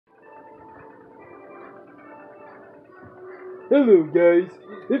Hello guys,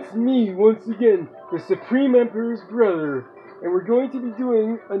 it's me once again, the Supreme Emperor's brother, and we're going to be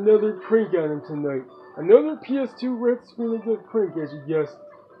doing another prank on him tonight. Another PS2 Red Screen of Death prank, as you guessed.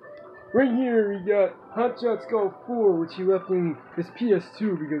 Right here we got Hot Shots Golf 4, which he left in his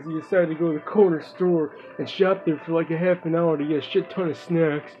PS2 because he decided to go to the corner store and shop there for like a half an hour to get a shit ton of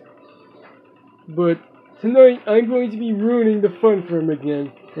snacks. But tonight I'm going to be ruining the fun for him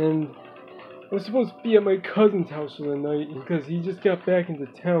again, and I was supposed to be at my cousin's house for the night because he just got back into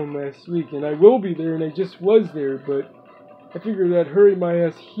town last week, and I will be there, and I just was there, but I figured I'd hurry my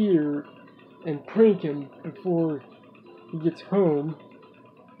ass here and prank him before he gets home.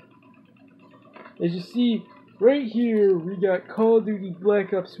 As you see, right here we got Call of Duty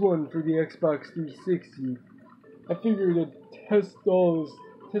Black Ops 1 for the Xbox 360. I figured I'd test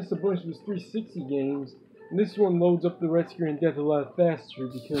a bunch of his 360 games, and this one loads up the Red Screen of Death a lot faster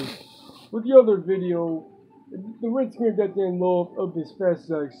because with the other video, the Red Screen of Death didn't load up as fast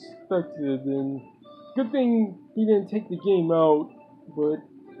as I expected, and good thing he didn't take the game out, but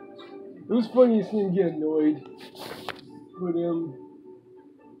it was funny to see him get annoyed. But we're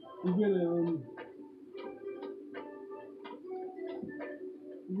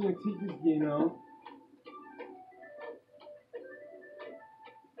gonna take this game out.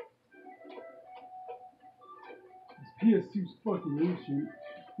 This PS2's fucking ancient.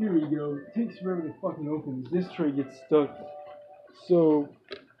 Here we go. It takes forever to fucking open. This tray gets stuck. So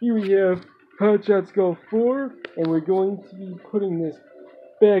here we have Hot Shots Golf 4, and we're going to be putting this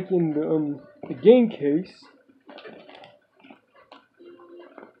back in the game case.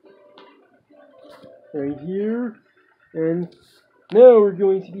 Right here. And now we're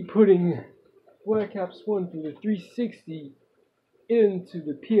going to be putting Black Ops 1 for the 360 into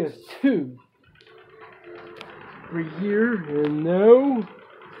the PS2. Right here, and now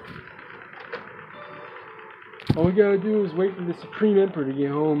all we gotta do is wait for the Supreme Emperor to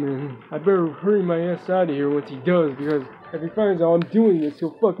get home, and I better hurry my ass out of here once he does, because if he finds out I'm doing this,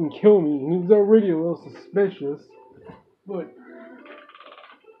 he'll fucking kill me, and he's already a little suspicious. But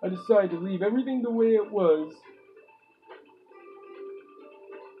I decided to leave everything the way it was.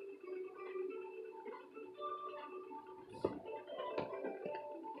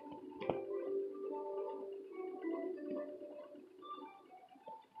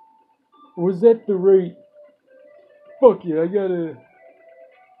 Was that the right? Fuck it, I gotta.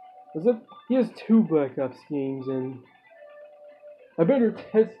 He has 2 Black Ops games, and I better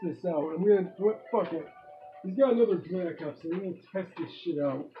test this out. I'm gonna. Fuck it. He's got another Black Ops, so I'm gonna test this shit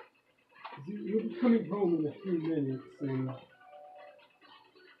out. He'll be coming home in a few minutes, and I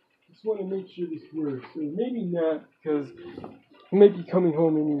just want to make sure this works. So maybe not, because he might be coming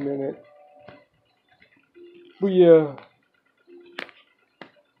home any minute. But yeah.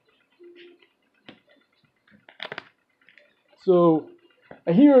 So,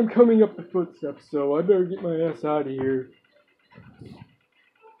 I hear him coming up the footsteps, so I better get my ass out of here.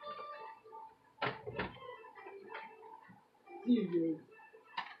 See you guys.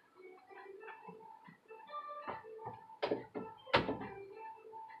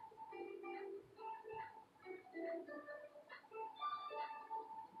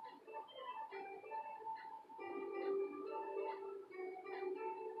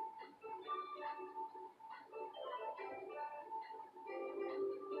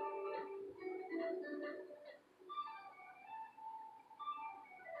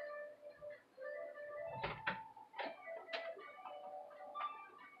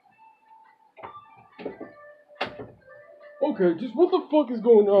 Okay, just what the fuck is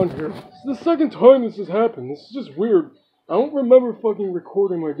going on here? This is the second time this has happened. This is just weird. I don't remember fucking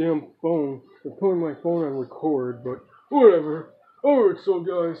recording my damn phone or putting my phone on record, but whatever. Alright, so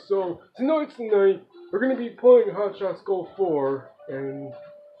guys, tonight's the night. We're gonna be playing Hot Shots Golf 4, and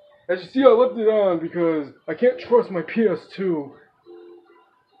as you see, I left it on because I can't trust my PS2.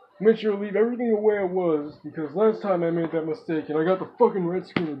 Make sure to leave everything the way it was, because last time I made that mistake and I got the fucking Red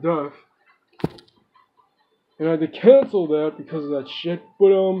Screen of Death. And I had to cancel that because of that shit, but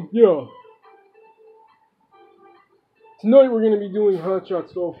yeah. Tonight we're going to be doing Hot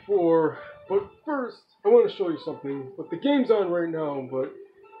Shots Golf 4, but first, I want to show you something. But the game's on right now, but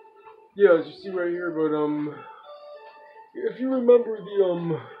yeah, as you see right here, but if you remember the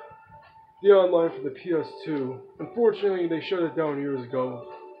online for the PS2, unfortunately they shut it down years ago.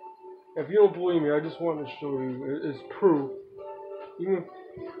 If you don't believe me, I just wanted to show you as proof. Even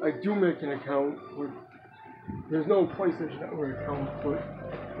if I do make an account with. There's no PlayStation Network account, but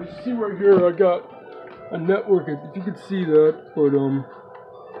as you see right here, I got a network, if you can see that, but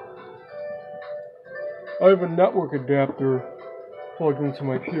I have a network adapter plugged into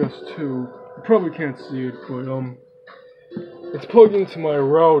my PS2. You probably can't see it, but It's plugged into my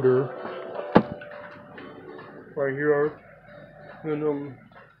router right here, and I'm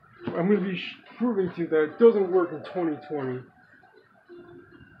gonna be proving to you that it doesn't work in 2020.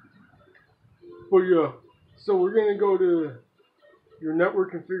 But yeah, so we're gonna go to your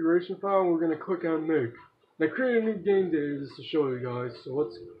network configuration file, and we're gonna click on Make. And I created a new game data just to show you guys. So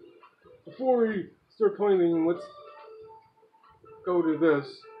before we start playing the game, let's go to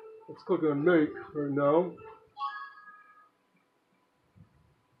this. Let's click on Make right now.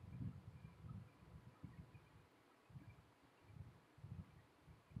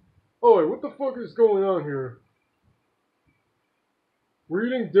 Oh wait, what the fuck is going on here?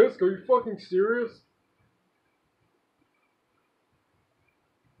 Reading disk? Are you fucking serious?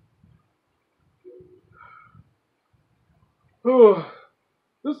 Ugh.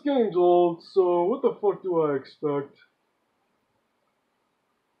 This game's old, so what the fuck do I expect?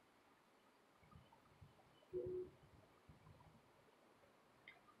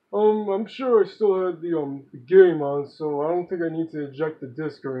 I'm sure I still had the game on, so I don't think I need to eject the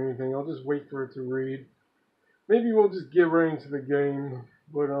disc or anything. I'll just wait for it to read. Maybe we'll just get right into the game.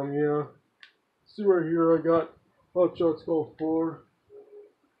 But yeah. See right here, I got Hot Shots Golf 4.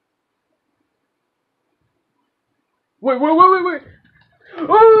 Wait!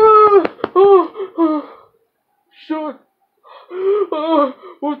 Ah! Shut!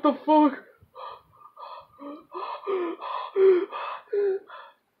 What the fuck?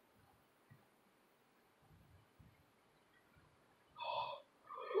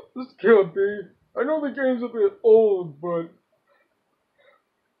 This can't be. I know the game's a bit old, but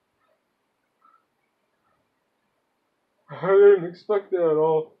I didn't expect that at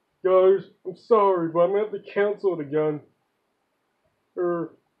all. Guys, I'm sorry, but I'm gonna have to cancel it again. I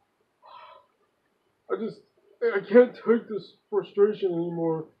can't take this frustration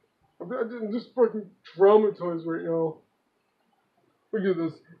anymore. I'm just fucking traumatized right now. Look at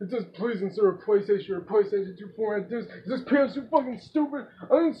this. It says please insert a PlayStation or PlayStation 2 format disc. Is this PS2 fucking stupid?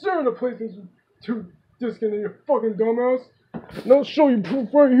 I'm inserting a PlayStation 2 disc in there, you fucking dumbass. And I'll show you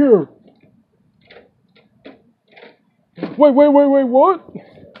proof right here. Wait, what?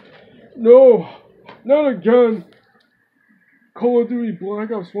 No, not again. Call of Duty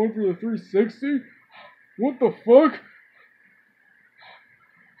Black Ops 1 for the 360? What the fuck?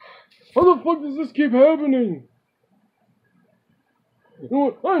 How the fuck does this keep happening? You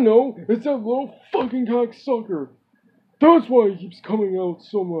know what? I know. It's that little fucking cocksucker. That's why he keeps coming out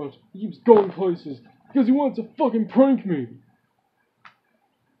so much. He keeps going places. Because he wants to fucking prank me.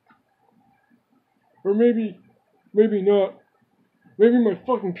 Or maybe not. Maybe my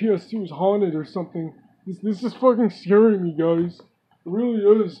fucking PS2 is haunted or something. This is fucking scaring me, guys. It really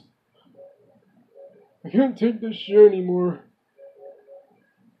is. I can't take this shit anymore.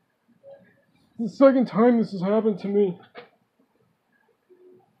 It's the second time this has happened to me.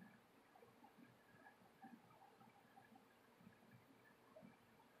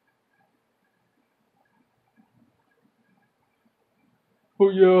 But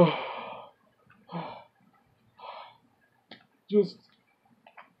yeah.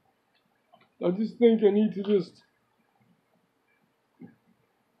 I just think I need to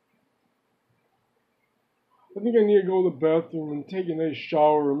I think I need to go to the bathroom and take a nice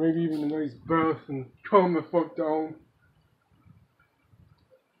shower, or maybe even a nice bath, and calm the fuck down.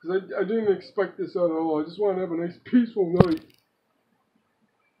 Because I didn't expect this at all. I just want to have a nice peaceful night.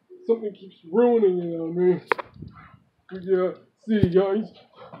 Something keeps ruining it on me. But yeah, see you guys.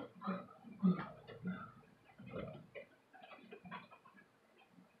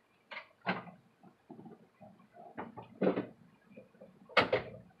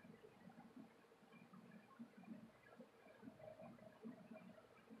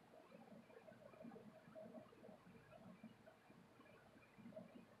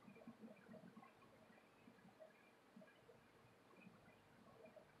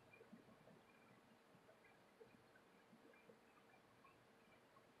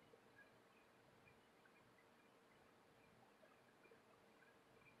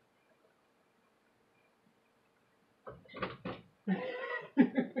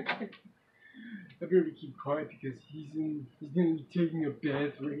 I better keep quiet because he's gonna be taking a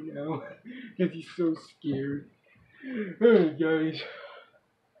bath right now because he's so scared. Alright, guys.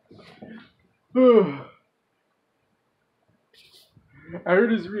 I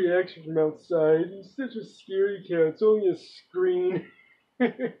heard his reaction from outside. He's such a scary cat. It's only a screen.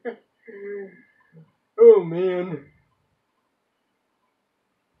 Oh man.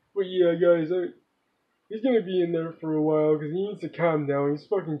 But yeah, guys, he's gonna be in there for a while because he needs to calm down. He's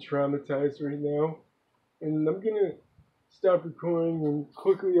fucking traumatized right now. And I'm gonna stop recording and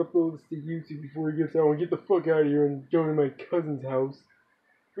quickly upload this to YouTube before he gets out and get the fuck out of here and go to my cousin's house.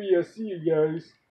 But yeah, see you guys.